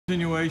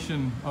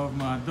Continuation of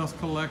my dust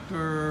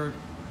collector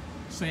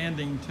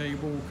sanding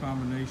table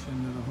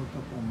combination that I hooked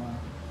up on my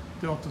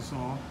Delta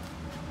saw.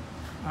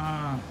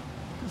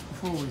 Just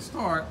before we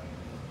start,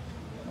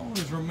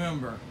 always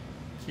remember,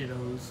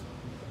 kiddos,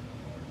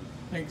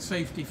 think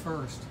safety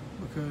first,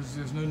 because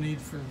there's no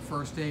need for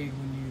first aid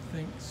when you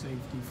think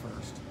safety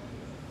first.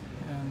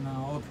 And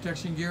all the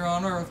protection gear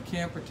on earth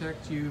can't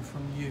protect you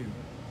from you.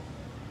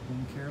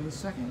 One careless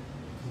second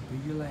will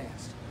be your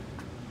last.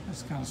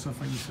 That's the kind of stuff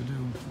I used to do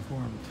before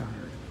I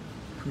retired,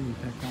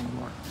 create that kind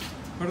of work.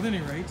 But at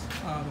any rate,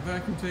 the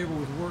vacuum table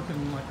was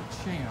working like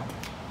a champ.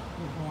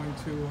 We're going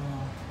to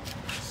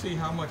see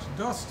how much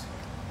dust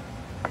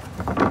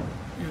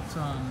it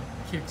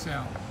kicks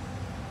out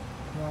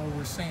while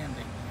we're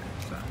sanding.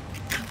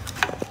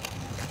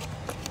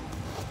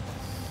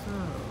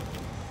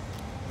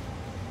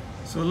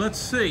 So let's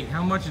see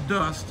how much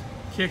dust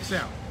kicks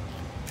out.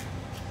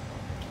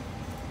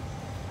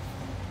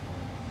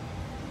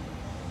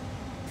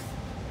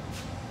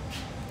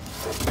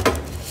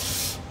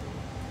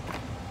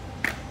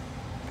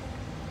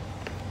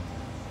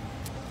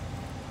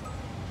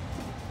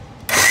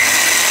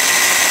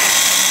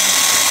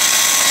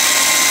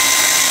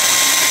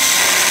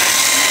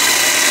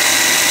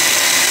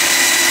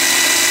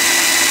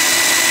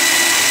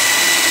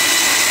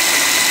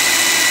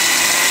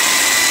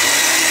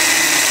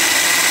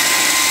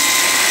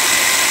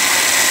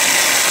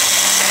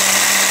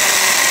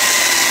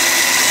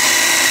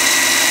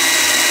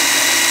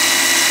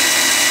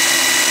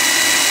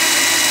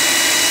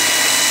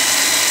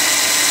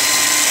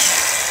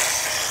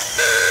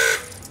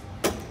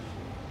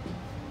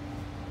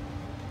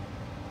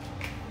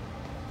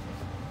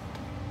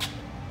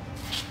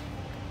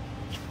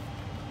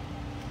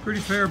 Pretty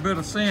fair bit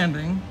of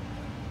sanding.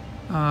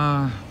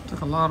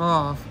 Took a lot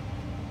off.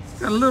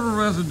 Got a little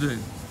residue.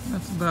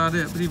 That's about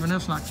it, but even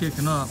that's not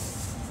kicking up.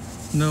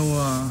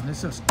 No,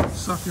 it's just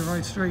sucked it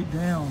right straight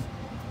down.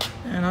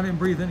 And I didn't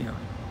breathe any of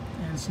it.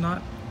 And it's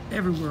not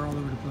everywhere all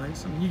over the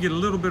place. I mean, you get a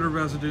little bit of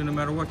residue no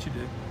matter what you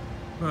do.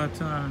 But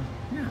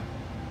yeah,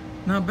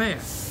 not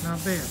bad,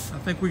 not bad. I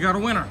think we got a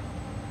winner.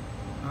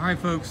 All right,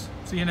 folks,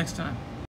 see you next time.